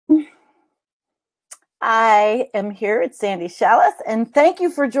I am here at Sandy Shallis, and thank you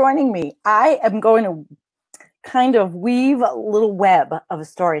for joining me. I am going to kind of weave a little web of a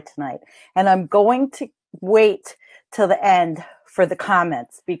story tonight, and I'm going to wait till the end for the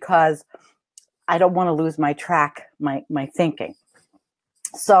comments because I don't want to lose my track, my thinking.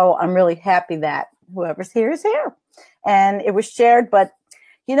 So I'm really happy that whoever's here is here, and it was shared. But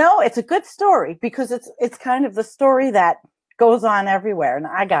you know, it's a good story because it's kind of the story that goes on everywhere. And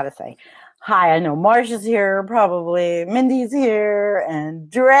I gotta say, hi, I know Marsha's here, probably Mindy's here, and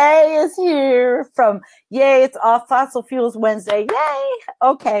Dre is here from Yay, it's Off Fossil Fuels Wednesday. Yay!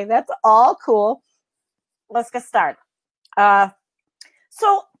 Okay, that's all cool. Let's get started.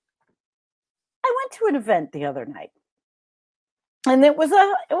 So I went to an event the other night, and it was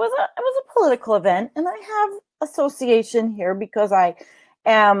a political event, and I have association here because I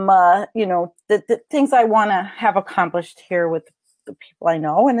am the things I want to have accomplished here with the people I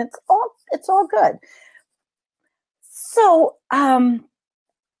know, and it's all good. So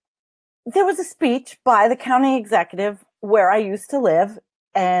there was a speech by the county executive where I used to live,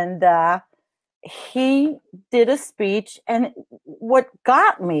 and he did a speech, and what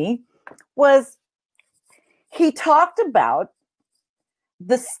got me was he talked about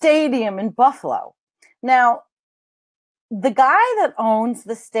the stadium in Buffalo. Now, the guy that owns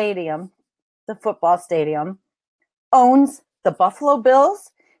the stadium, the football stadium, owns the Buffalo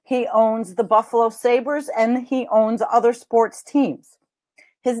Bills, he owns the Buffalo Sabres, and he owns other sports teams.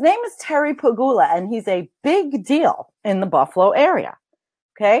 His name is Terry Pagula, and he's a big deal in the Buffalo area,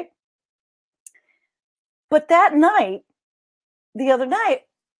 okay? But that night, the other night,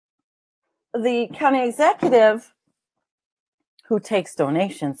 the county executive who takes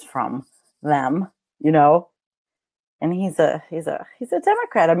donations from them, you know, and he's a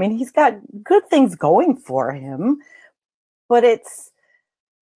Democrat. I mean, he's got good things going for him, but it's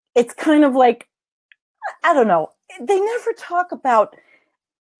kind of like, I don't know. They never talk about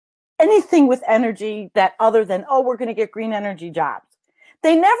anything with energy that other than, oh, we're going to get green energy jobs.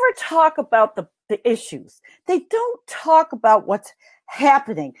 They never talk about the issues. They don't talk about what's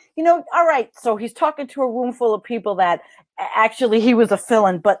happening. You know, all right, so he's talking to a room full of people that actually he was a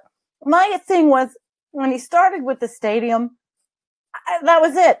fill-in. But my thing was, when he started with the stadium, that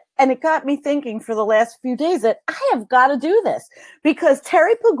was it. And it got me thinking for the last few days that I have got to do this because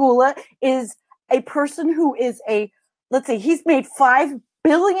Terry Pagula is a person who is let's say he's made $5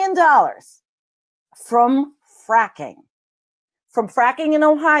 billion from fracking. From fracking in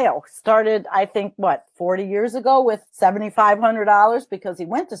Ohio. Started, I think, 40 years ago with $7,500 because he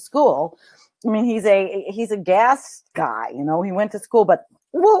went to school. I mean, he's a gas guy, you know, he went to school, but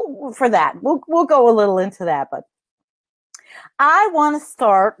we'll go a little into that. But I want to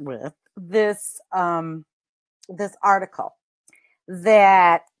start with this article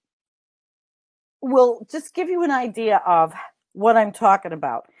that will just give you an idea of what I'm talking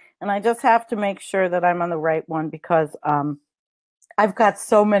about. And I just have to make sure that I'm on the right one because I've got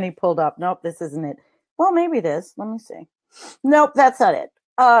so many pulled up. Nope, this isn't it. Well, maybe it is. Let me see. Nope, that's not it.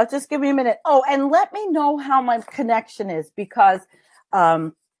 Just give me a minute. Oh, and let me know how my connection is because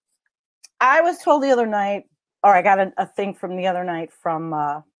I was told the other night, or I got a thing from the other night from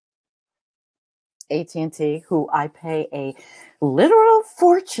AT&T, who I pay a literal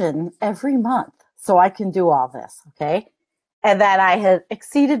fortune every month so I can do all this, okay? And that I had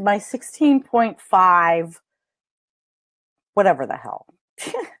exceeded my 16.5 whatever the hell.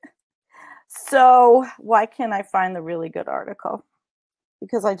 So why can't I find the really good article?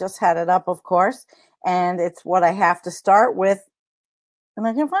 Because I just had it up, of course, and it's what I have to start with, and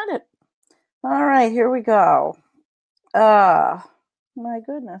I can find it. All right, here we go. My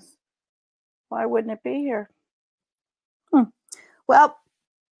goodness. Why wouldn't it be here? Well,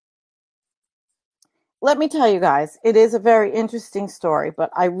 let me tell you guys, it is a very interesting story, but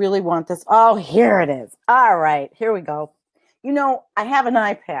I really want this. Oh, here it is. All right, here we go. You know, I have an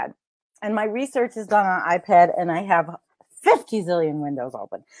iPad, and my research is done on iPad, and I have 50 zillion windows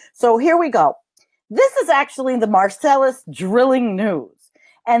open. So here we go. This is actually the Marcellus Drilling News,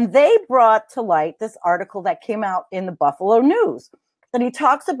 and they brought to light this article that came out in the Buffalo News. And they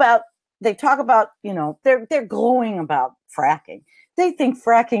talk about, you know, they're glowing about fracking. They think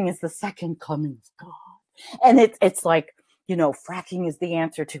fracking is the second coming of God. And it's like, you know, fracking is the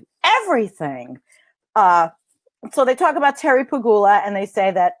answer to everything. So they talk about Terry Pagula, and they say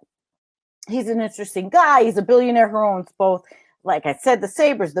that he's an interesting guy. He's a billionaire who owns both, like I said, the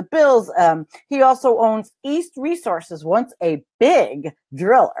Sabres, the Bills. He also owns East Resources, once a big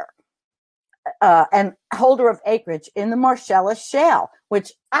driller and holder of acreage in the Marcellus Shale,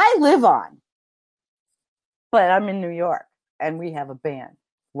 which I live on. But I'm in New York, and we have a ban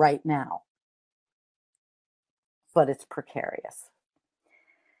right now. but it's precarious.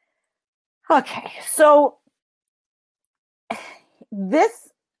 Okay, so this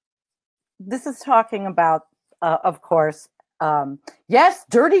is talking about, of course, yes,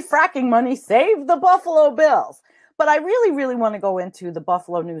 dirty fracking money saved the Buffalo Bills. But I really, really want to go into the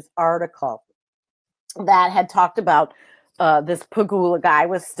Buffalo News article that had talked about this Pagula guy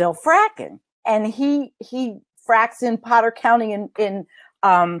was still fracking. And he fracks in Potter County in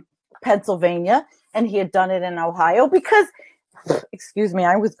Pennsylvania, and he had done it in Ohio because, excuse me,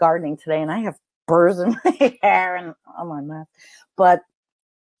 I was gardening today and I have burrs in my hair and on my mouth. But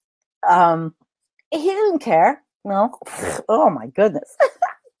he didn't care. No. Oh my goodness.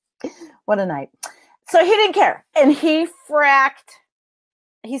 What a night. So he didn't care. And he fracked.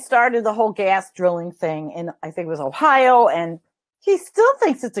 He started the whole gas drilling thing in, I think it was Ohio, and he still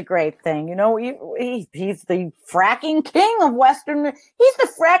thinks it's a great thing. You know, he's the fracking king of Western. He's the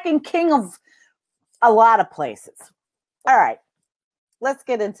fracking king of a lot of places. All right. Let's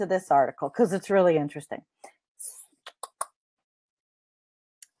get into this article because it's really interesting.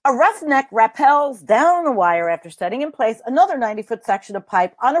 A roughneck rappels down the wire after setting in place another 90-foot section of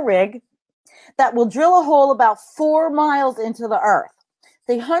pipe on a rig that will drill a hole about 4 miles into the earth.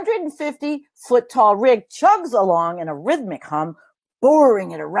 The 150-foot-tall rig chugs along in a rhythmic hum,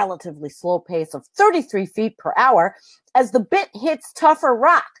 boring at a relatively slow pace of 33 feet per hour as the bit hits tougher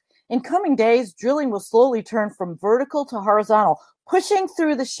rock. In coming days, drilling will slowly turn from vertical to horizontal, pushing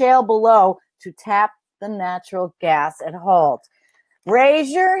through the shale below to tap the natural gas it holds. Raise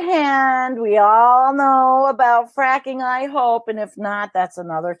your hand. We all know about fracking, I hope. And if not, that's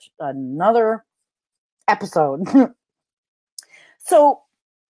another episode. So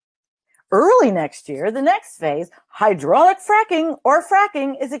early next year, the next phase, hydraulic fracking or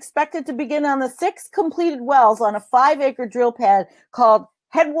fracking, is expected to begin on the 6 completed wells on a 5-acre drill pad called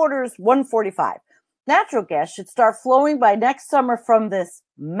Headwaters 145. Natural gas should start flowing by next summer from this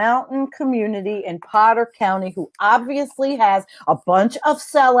mountain community in Potter County, who obviously has a bunch of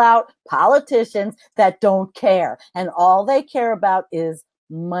sellout politicians that don't care. And all they care about is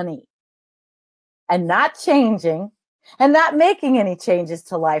money and not changing and not making any changes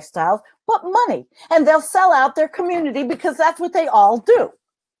to lifestyles, but money. And they'll sell out their community because that's what they all do.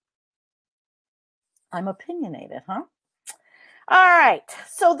 I'm opinionated, huh? All right.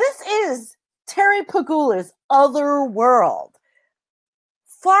 So this is Terry Pagula's other world.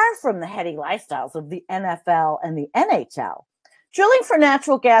 Far from the heady lifestyles of the NFL and the NHL, drilling for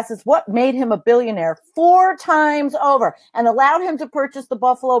natural gas is what made him a billionaire 4 times over and allowed him to purchase the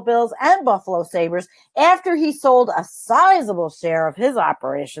Buffalo Bills and Buffalo Sabres after he sold a sizable share of his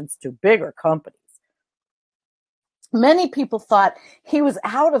operations to bigger companies. Many people thought he was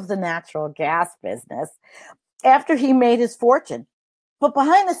out of the natural gas business after he made his fortune. But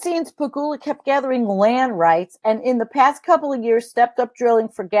behind the scenes, Pagula kept gathering land rights and in the past couple of years stepped up drilling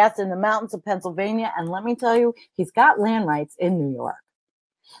for gas in the mountains of Pennsylvania. And let me tell you, he's got land rights in New York.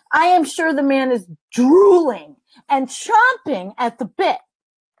 I am sure the man is drooling and chomping at the bit.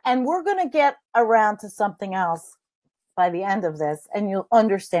 And we're going to get around to something else by the end of this, and you'll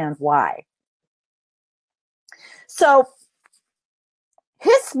understand why. So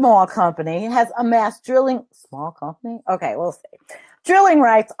his small company has amassed drilling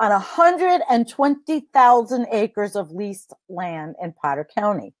rights on 120,000 acres of leased land in Potter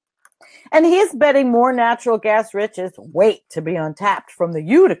County. And he is betting more natural gas riches wait to be untapped from the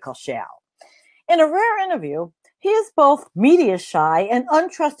Utica shale. In a rare interview, he is both media shy and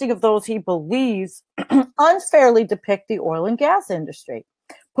untrusting of those he believes unfairly depict the oil and gas industry.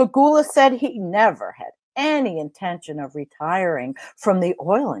 Pagula said he never had any intention of retiring from the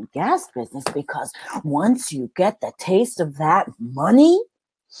oil and gas business because once you get the taste of that money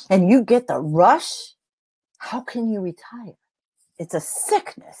and you get the rush, how can you retire? It's a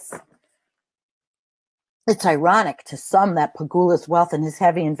sickness. It's ironic to some that Pagula's wealth and his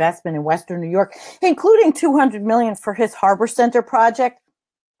heavy investment in Western New York, including $200 million for his Harbor Center project,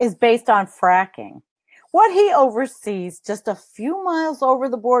 is based on fracking. What he oversees just a few miles over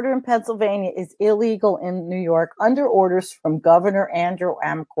the border in Pennsylvania is illegal in New York under orders from Governor Andrew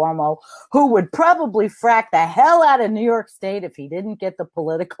M. Cuomo, who would probably frack the hell out of New York State if he didn't get the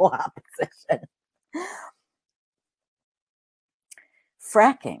political opposition.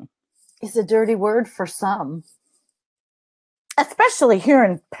 Fracking is a dirty word for some, especially here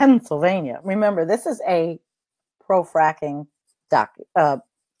in Pennsylvania. Remember, this is a pro-fracking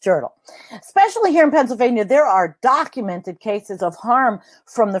journal. Especially here in Pennsylvania, there are documented cases of harm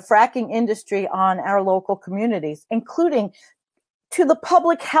from the fracking industry on our local communities, including to the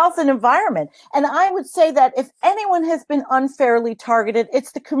public health and environment. And I would say that if anyone has been unfairly targeted,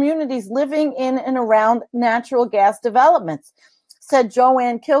 it's the communities living in and around natural gas developments, said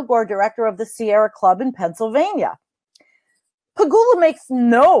Joanne Kilgore, director of the Sierra Club in Pennsylvania. Pegula makes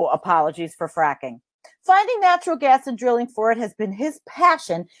no apologies for fracking. Finding natural gas and drilling for it has been his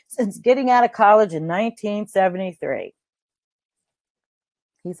passion since getting out of college in 1973.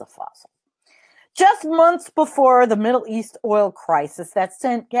 He's a fossil. Just months before the Middle East oil crisis that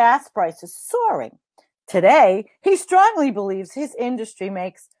sent gas prices soaring. Today, he strongly believes his industry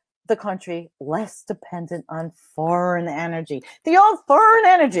makes the country less dependent on foreign energy. The old foreign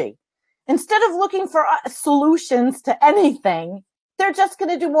energy. Instead of looking for solutions to anything, they're just going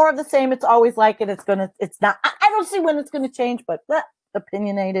to do more of the same. It's always like it. It's not. I don't see when it's going to change, but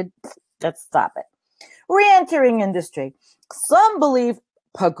opinionated. Let's stop it. Re-entering industry. Some believe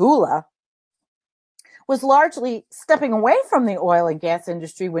Pegula was largely stepping away from the oil and gas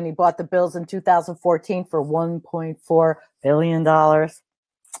industry when he bought the bills in 2014 for $1.4 billion. Pocket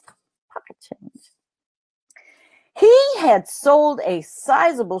change. He had sold a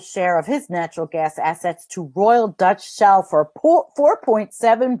sizable share of his natural gas assets to Royal Dutch Shell for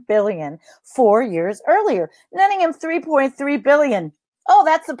 $4.7 billion 4 years earlier, netting him $3.3 billion. Oh,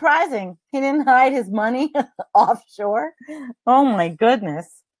 that's surprising. He didn't hide his money offshore. Oh my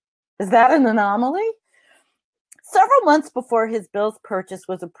goodness. Is that an anomaly? Several months before his bill's purchase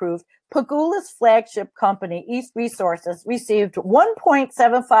was approved, Pegula's flagship company, East Resources, received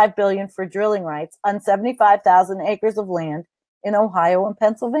 $1.75 billion for drilling rights on 75,000 acres of land in Ohio and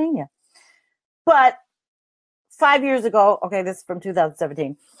Pennsylvania. But 5 years ago, okay, this is from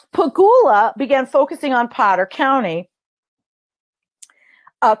 2017, Pegula began focusing on Potter County,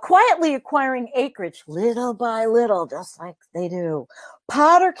 quietly acquiring acreage little by little, just like they do.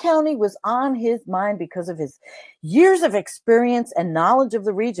 Potter County was on his mind because of his years of experience and knowledge of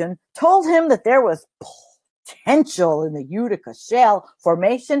the region, told him that there was potential in the Utica Shale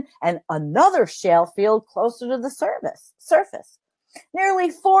formation and another shale field closer to the surface.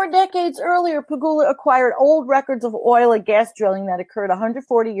 Nearly 4 decades earlier, Pegula acquired old records of oil and gas drilling that occurred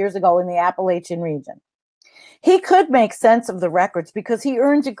 140 years ago in the Appalachian region. He could make sense of the records because he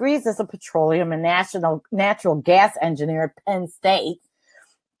earned degrees as a petroleum and natural gas engineer at Penn State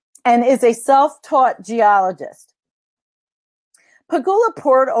and is a self-taught geologist. Pegula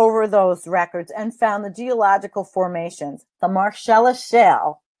pored over those records and found the geological formations, the Marcellus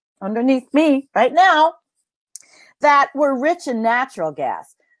Shale, underneath me right now, that were rich in natural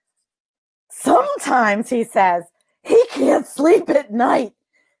gas. Sometimes, he says, he can't sleep at night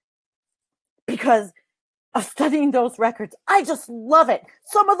because of studying those records. I just love it.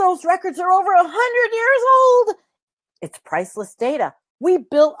 Some of those records are over 100 years old. It's priceless data. We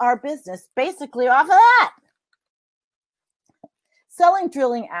built our business basically off of that. Selling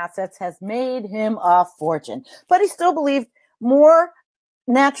drilling assets has made him a fortune, but he still believed more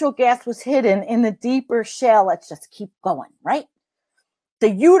natural gas was hidden in the deeper shale. Let's just keep going, right? The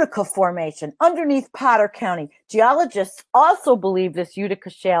Utica Formation underneath Potter County. Geologists also believe this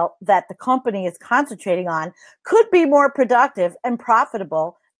Utica shale that the company is concentrating on could be more productive and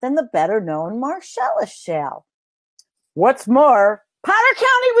profitable than the better-known Marcellus Shale. What's more, Potter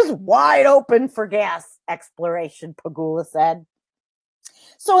County was wide open for gas exploration, Pegula said.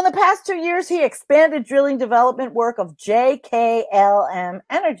 So in the past 2 years, he expanded drilling development work of JKLM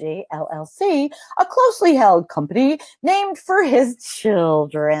Energy, LLC, a closely held company named for his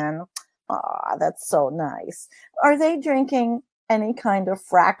children. Ah, that's so nice. Are they drinking any kind of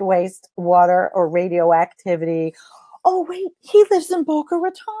fracked waste water or radioactivity? Oh, wait, he lives in Boca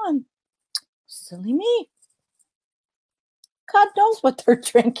Raton. Silly me. God knows what they're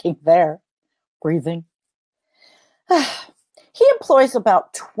drinking there. Breathing. He employs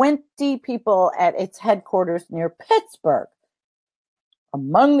about 20 people at its headquarters near Pittsburgh.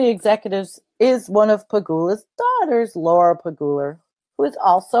 Among the executives is one of Pegula's daughters, Laura Pegula, who is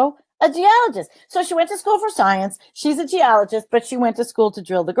also a geologist. So she went to school for science. She's a geologist, but she went to school to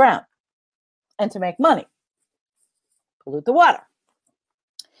drill the ground and to make money, pollute the water.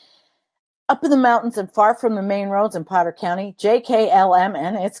 Up in the mountains and far from the main roads in Potter County, JKLM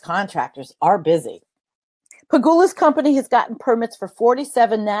and its contractors are busy. Pegula's company has gotten permits for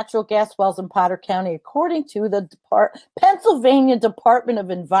 47 natural gas wells in Potter County, according to the Pennsylvania Department of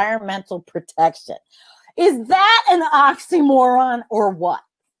Environmental Protection. Is that an oxymoron or what?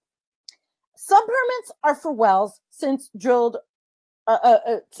 Some permits are for wells since drilled or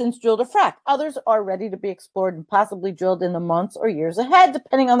fracked. Others are ready to be explored and possibly drilled in the months or years ahead,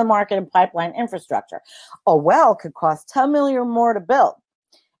 depending on the market and pipeline infrastructure. A well could cost $10 million or more to build.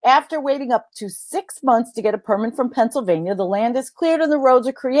 After waiting up to 6 months to get a permit from Pennsylvania, the land is cleared and the roads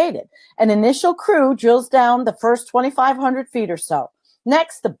are created. An initial crew drills down the first 2,500 feet or so.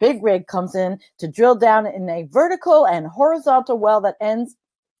 Next, the big rig comes in to drill down in a vertical and horizontal well that ends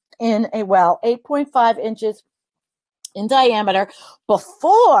in a well 8.5 inches in diameter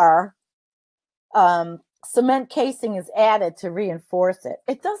before cement casing is added to reinforce it.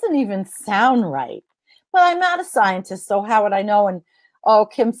 It doesn't even sound right. But I'm not a scientist, so how would I know? And oh,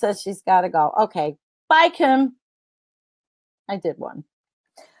 Kim says she's got to go. Okay, bye, Kim. I did one.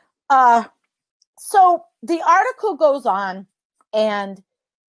 So the article goes on, and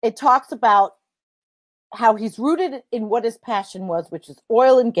it talks about how he's rooted in what his passion was, which is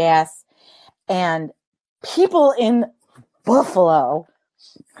oil and gas. And people in Buffalo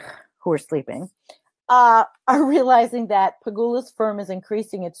who are sleeping are realizing that Pegula's firm is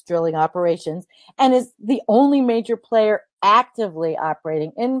increasing its drilling operations and is the only major player actively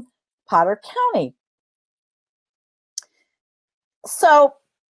operating in Potter County. So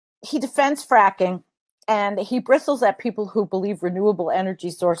he defends fracking, and he bristles at people who believe renewable energy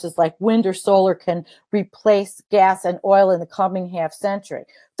sources like wind or solar can replace gas and oil in the coming half century.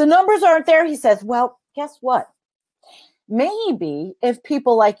 The numbers aren't there, he says. Well, guess what? Maybe if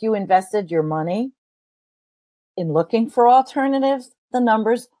people like you invested your money in looking for alternatives, the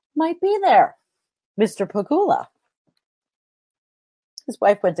numbers might be there. Mr. Pegula. His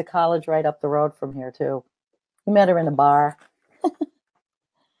wife went to college right up the road from here, too. He met her in a bar.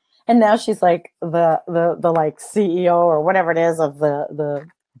 And now she's like the like CEO or whatever it is of the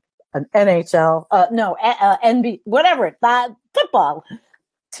NHL, NB, whatever, that football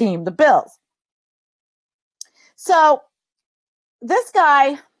team, the Bills. So this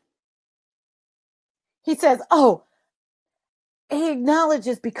guy, he says, he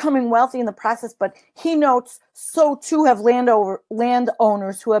acknowledges becoming wealthy in the process, but he notes so too have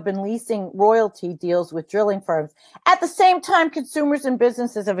landowners who have been leasing royalty deals with drilling firms. At the same time, consumers and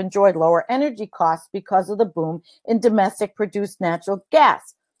businesses have enjoyed lower energy costs because of the boom in domestic produced natural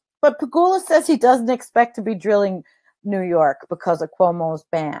gas. But Pegula says he doesn't expect to be drilling New York because of Cuomo's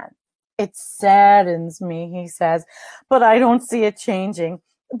ban. It saddens me, he says, but I don't see it changing.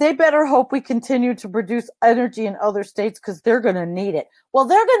 They better hope we continue to produce energy in other states because they're going to need it. Well,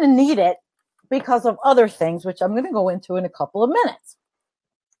 they're going to need it because of other things, which I'm going to go into in a couple of minutes.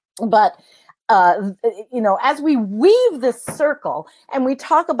 But, as we weave this circle and we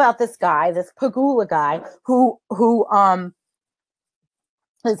talk about this guy, this Pegula guy, who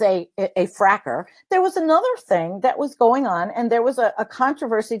is a fracker, there was another thing that was going on, and there was a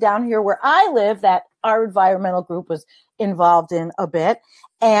controversy down here where I live that our environmental group was involved in a bit,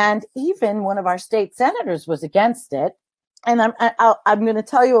 and even one of our state senators was against it. And I'm going to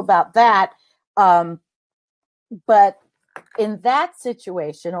tell you about that. But in that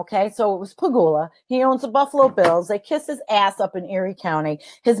situation, okay, so it was Pegula. He owns the Buffalo Bills. They kiss his ass up in Erie County.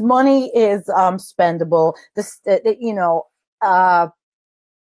 His money is spendable.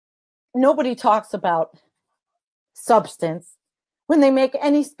 Nobody talks about substance when they make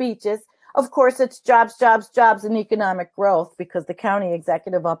any speeches. Of course, it's jobs, jobs, jobs, and economic growth because the county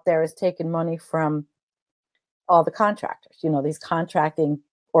executive up there has taken money from all the contractors, these contracting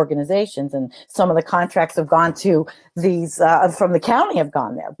organizations. And some of the contracts have gone to these from the county have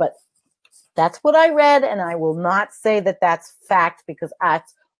gone there. But that's what I read, and I will not say that that's fact because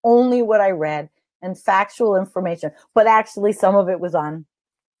that's only what I read and factual information. But actually, some of it was on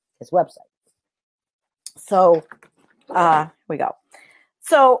his website. So here we go.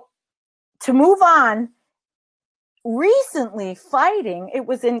 So to move on, recently fighting, it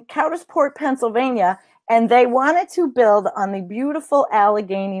was in Coudersport, Pennsylvania, and they wanted to build on the beautiful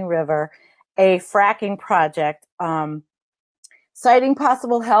Allegheny River a fracking project, citing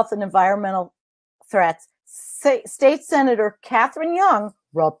possible health and environmental threats. State Senator Catherine Young,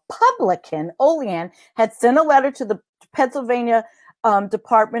 Republican, Olean, had sent a letter to the Pennsylvania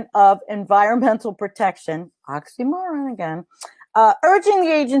Department of Environmental Protection, oxymoron again, urging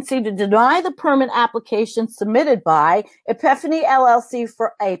the agency to deny the permit application submitted by Epiphany LLC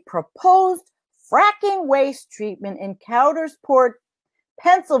for a proposed fracking waste treatment in Coudersport,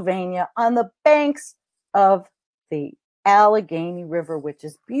 Pennsylvania, on the banks of the Allegheny River, which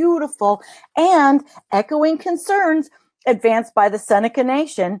is beautiful, and echoing concerns advanced by the Seneca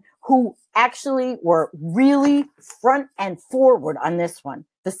Nation, who actually were really front and forward on this one.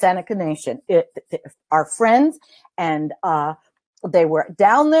 The Seneca Nation, our friends, and they were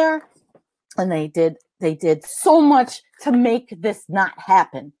down there, and they did so much to make this not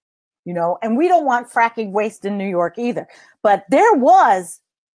happen, and we don't want fracking waste in New York either. But there was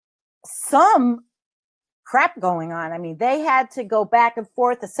some crap going on. I mean, they had to go back and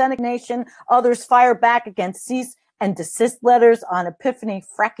forth. The Seneca Nation, others fire back against cease and desist letters on Epiphany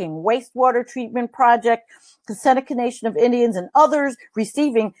Fracking wastewater treatment project. The Seneca Nation of Indians and others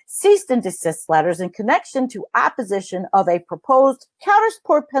receiving cease and desist letters in connection to opposition of a proposed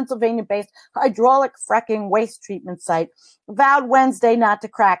Countersport, Pennsylvania-based hydraulic fracking waste treatment site, vowed Wednesday not to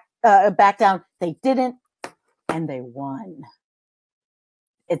back down. They didn't, and they won.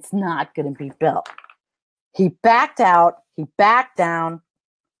 It's not going to be built. He backed out. He backed down.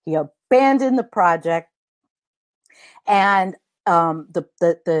 He abandoned the project. And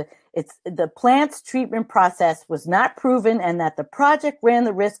the plant's treatment process was not proven, and that the project ran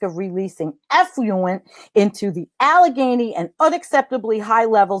the risk of releasing effluent into the Allegheny and unacceptably high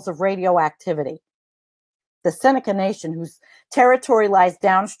levels of radioactivity. The Seneca Nation, whose territory lies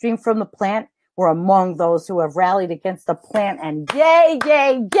downstream from the plant, were among those who have rallied against the plant. And yay,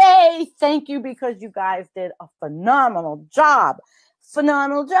 yay, yay! Thank you, because you guys did a phenomenal job.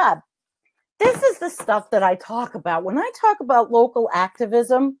 Phenomenal job. This is the stuff that I talk about. When I talk about local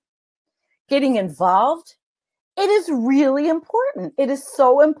activism, getting involved, it is really important. It is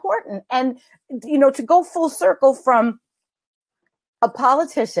so important. And, you know, to go full circle from a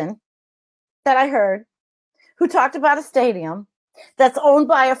politician that I heard who talked about a stadium that's owned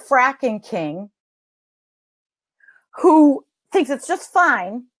by a fracking king who thinks it's just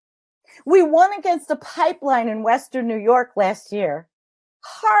fine. We won against a pipeline in Western New York last year.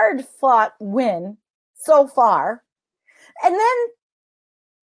 Hard fought win so far. And then,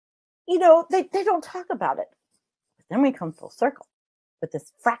 you know, they don't talk about it. But then we come full circle with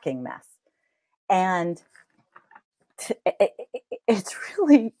this fracking mess. And it's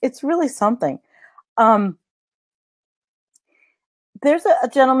really something. There's a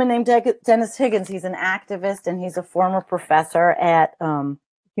gentleman named Dennis Higgins. He's an activist, and he's a former professor at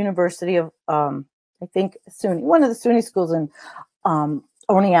University of, I think, SUNY, one of the SUNY schools in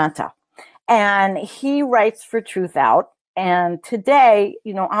Oneonta. And he writes for Truth Out. And today,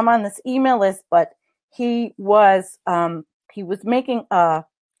 you know, I'm on this email list, but he was making a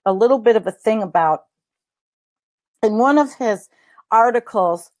little bit of a thing about, in one of his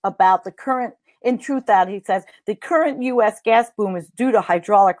articles about the current, in Truth Out, he says, the current U.S. gas boom is due to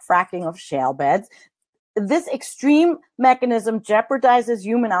hydraulic fracking of shale beds. This extreme mechanism jeopardizes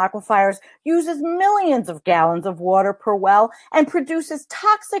human aquifers, uses millions of gallons of water per well, and produces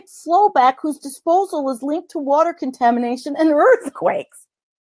toxic flowback whose disposal is linked to water contamination and earthquakes.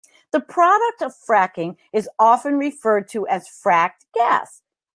 The product of fracking is often referred to as fracked gas.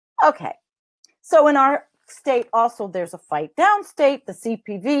 Okay, so in our state also there's a fight downstate, the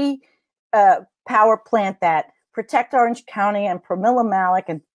CPV power plant that Protect Orange County and Pramila Malik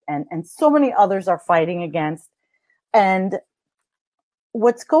and so many others are fighting against. And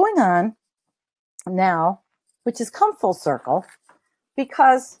what's going on now, which has come full circle,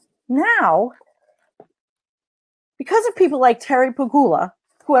 because now, because of people like Terry Pagula,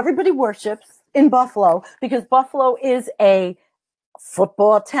 who everybody worships in Buffalo, because Buffalo is a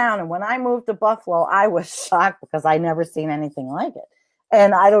football town. And when I moved to Buffalo, I was shocked because I never seen anything like it.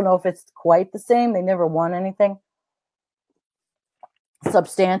 And I don't know if it's quite the same. They never won anything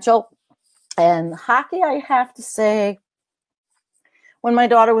substantial. And hockey, I have to say, when my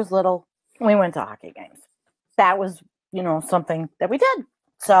daughter was little, we went to hockey games. That was, you know, something that we did.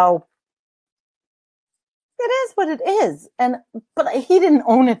 So it is what it is. But he didn't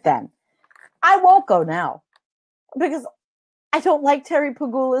own it then. I won't go now because I don't like Terry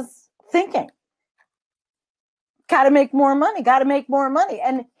Pagula's thinking. Got to make more money, got to make more money.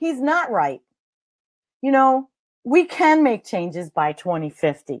 And he's not right. You know, we can make changes by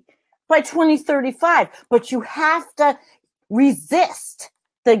 2050, by 2035, but you have to resist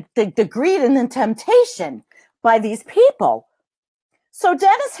the greed and the temptation by these people. So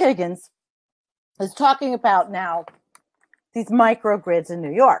Dennis Higgins is talking about now these microgrids in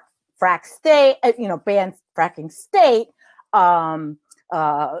New York, frack state, you know, ban fracking state.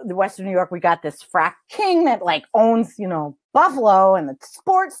 The Western New York, we got this frack king that like owns, you know, Buffalo and the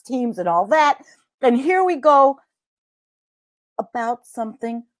sports teams and all that. And here we go about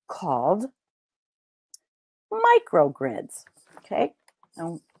something called microgrids. Okay.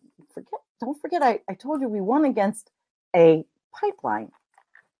 Don't forget, I told you we won against a pipeline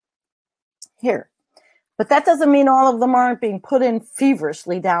here. But that doesn't mean all of them aren't being put in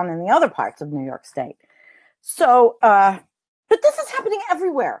feverishly down in the other parts of New York State. So, but this is happening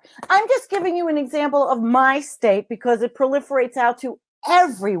everywhere. I'm just giving you an example of my state because it proliferates out to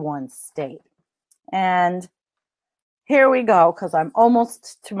everyone's state. And here we go, because I'm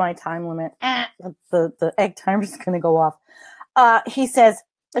almost to my time limit. The egg timer is going to go off. He says,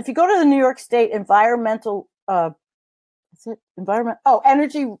 if you go to the New York State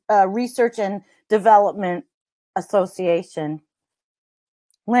Energy Research and Development Association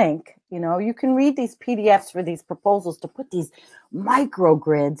link, you can read these PDFs for these proposals to put these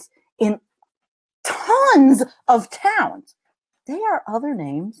microgrids in tons of towns. They are other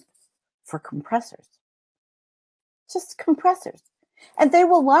names for compressors. Just compressors. And they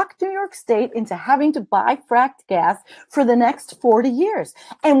will lock New York State into having to buy fracked gas for the next 40 years.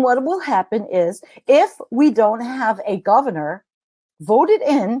 And what will happen is, if we don't have a governor voted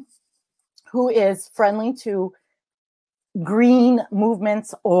in who is friendly to green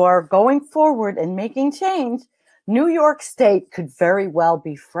movements or going forward and making change, New York State could very well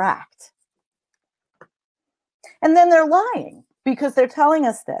be fracked. And then they're lying, because they're telling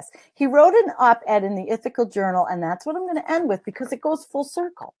us this. He wrote an op-ed in the Ethical Journal, and that's what I'm going to end with, because it goes full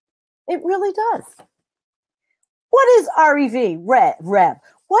circle. It really does. What is REV? Rev.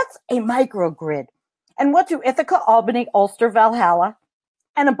 What's a microgrid? And what do Ithaca, Albany, Ulster, Valhalla,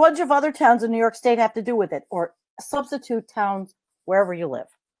 and a bunch of other towns in New York State have to do with it? Or substitute towns wherever you live.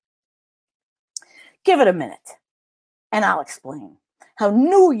 Give it a minute, and I'll explain how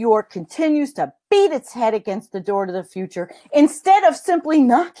New York continues to beat its head against the door to the future instead of simply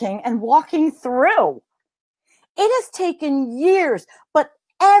knocking and walking through. It has taken years, but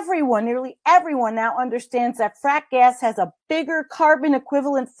nearly everyone now understands that frack gas has a bigger carbon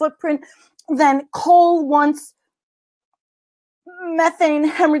equivalent footprint than coal once. Methane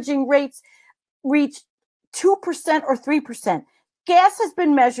hemorrhaging rates reached 2% or 3%. Gas has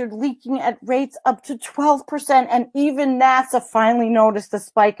been measured leaking at rates up to 12%, and even NASA finally noticed the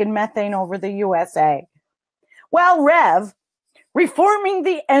spike in methane over the USA. While Rev, reforming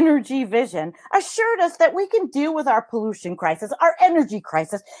the energy vision, assured us that we can deal with our pollution crisis, our energy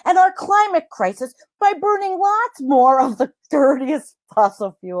crisis, and our climate crisis by burning lots more of the dirtiest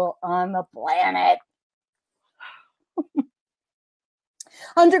fossil fuel on the planet.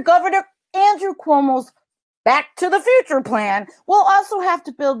 Under Governor Andrew Cuomo's Back to the Future plan, we'll also have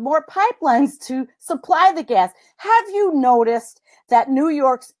to build more pipelines to supply the gas. Have you noticed that New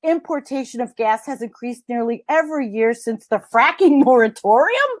York's importation of gas has increased nearly every year since the fracking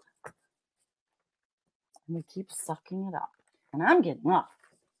moratorium? And we keep sucking it up. And I'm getting off.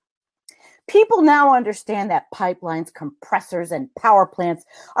 People now understand that pipelines, compressors, and power plants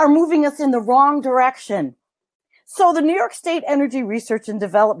are moving us in the wrong direction. So the New York State Energy Research and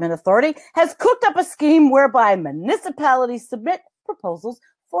Development Authority has cooked up a scheme whereby municipalities submit proposals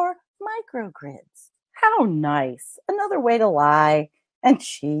for microgrids. How nice. Another way to lie and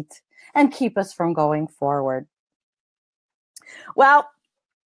cheat and keep us from going forward. Well,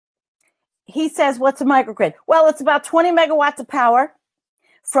 he says, what's a microgrid? Well, it's about 20 megawatts of power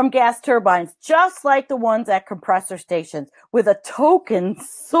from gas turbines, just like the ones at compressor stations, with a token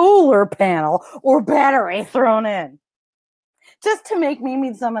solar panel or battery thrown in. Just to make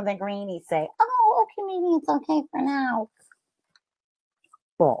maybe some of the greenies say, oh, okay, maybe it's okay for now.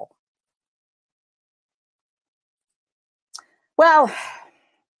 Bull. Well,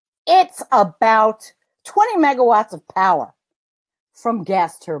 it's about 20 megawatts of power from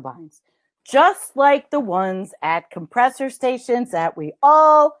gas turbines, just like the ones at compressor stations that we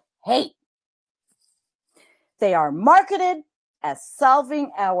all hate. They are marketed as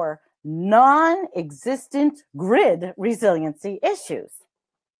solving our non-existent grid resiliency issues.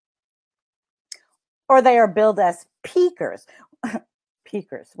 Or they are billed as peakers.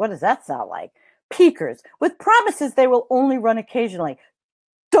 Peakers, what does that sound like? Peakers, with promises they will only run occasionally.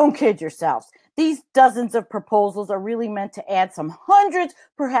 Don't kid yourselves. These dozens of proposals are really meant to add some hundreds,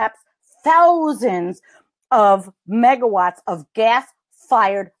 perhaps thousands of megawatts of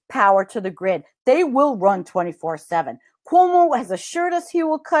gas-fired power to the grid. They will run 24/7. Cuomo has assured us he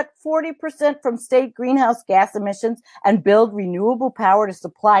will cut 40% from state greenhouse gas emissions and build renewable power to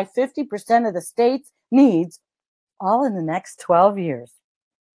supply 50% of the state's needs, all in the next 12 years.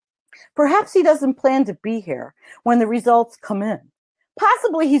 Perhaps he doesn't plan to be here when the results come in.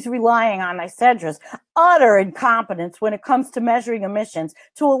 Possibly he's relying on Isedra's utter incompetence when it comes to measuring emissions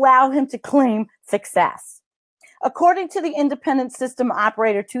to allow him to claim success. According to the Independent System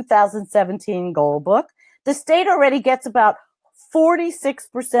Operator 2017 Goal Book, the state already gets about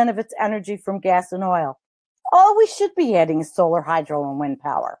 46% of its energy from gas and oil. All we should be adding is solar, hydro, and wind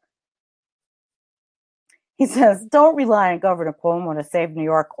power. He says, don't rely on Governor Cuomo to save New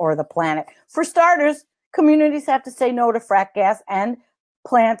York or the planet. For starters, communities have to say no to frack gas and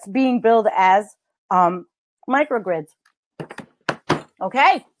plants being billed as microgrids.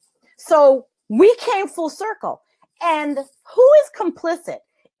 Okay, so we came full circle. And who is complicit?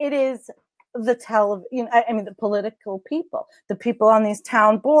 It is the the political people, the people on these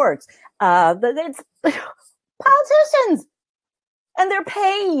town boards, it's politicians, and they're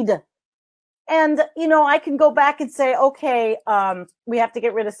paid. And, I can go back and say, okay, we have to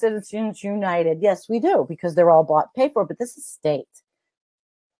get rid of Citizens United. Yes, we do, because they're all bought, paid for, but this is state.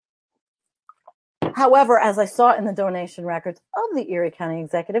 However, as I saw in the donation records of the Erie County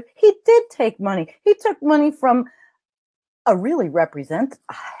Executive, he did take money. He took money from a really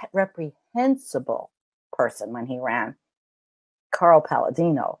reprehensible person when he ran, Carl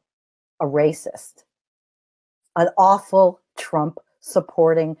Palladino, a racist, an awful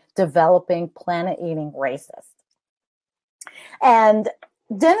Trump-supporting, developing, planet-eating racist. And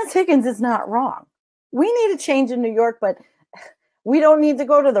Dennis Higgins is not wrong. We need a change in New York, but we don't need to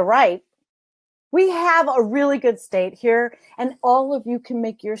go to the right. We have a really good state here, and all of you can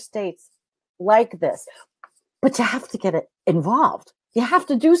make your states like this. But you have to get involved. You have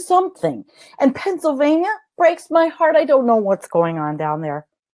to do something. And Pennsylvania breaks my heart. I don't know what's going on down there.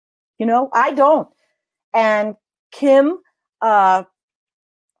 I don't. And Kim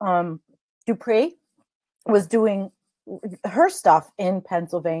Dupree was doing her stuff in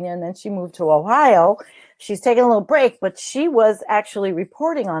Pennsylvania, and then she moved to Ohio. She's taking a little break, but she was actually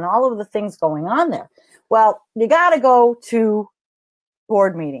reporting on all of the things going on there. Well, you got to go to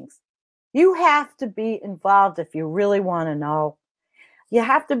board meetings. You have to be involved if you really want to know. You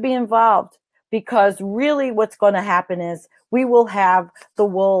have to be involved, because really what's going to happen is we will have the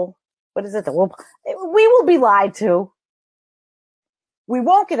wool. What is it? The wool. We will be lied to. We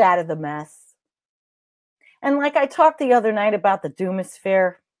won't get out of the mess. And like I talked the other night about the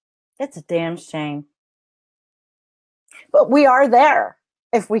doomosphere, it's a damn shame. But we are there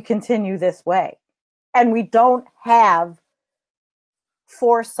if we continue this way. And we don't have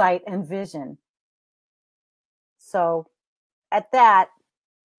foresight and vision. So at that,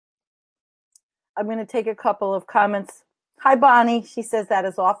 I'm going to take a couple of comments. Hi, Bonnie. She says that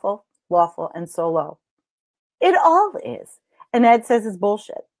is awful, lawful, and so low. It all is. And Ed says it's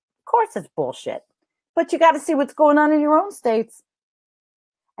bullshit. Of course it's bullshit. But you got to see what's going on in your own states.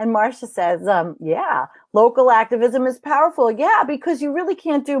 And Marcia says, yeah, local activism is powerful. Yeah, because you really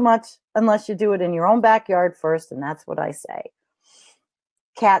can't do much unless you do it in your own backyard first. And that's what I say.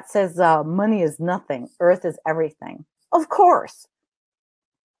 Kat says, money is nothing. Earth is everything. Of course.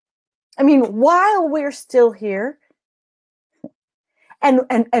 I mean, while we're still here, and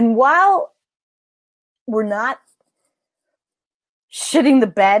while we're not shitting the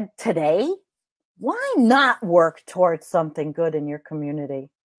bed today, why not work towards something good in your community?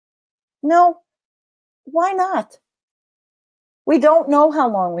 No, why not? We don't know how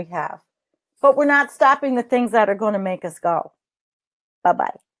long we have, but we're not stopping the things that are going to make us go.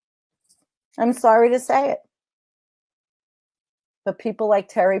 Bye-bye. I'm sorry to say it. But people like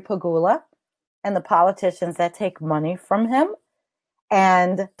Terry Pagula and the politicians that take money from him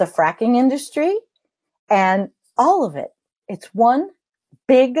and the fracking industry and all of it, it's one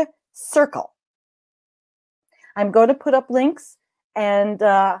big circle. I'm going to put up links, and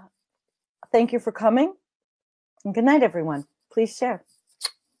thank you for coming. And good night, everyone. Please share.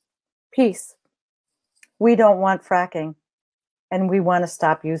 Peace. We don't want fracking, and we want to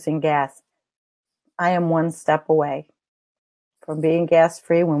stop using gas. I am one step away from being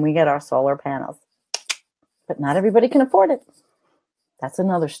gas-free when we get our solar panels. But not everybody can afford it. That's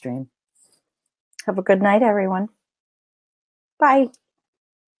another stream. Have a good night, everyone. Bye.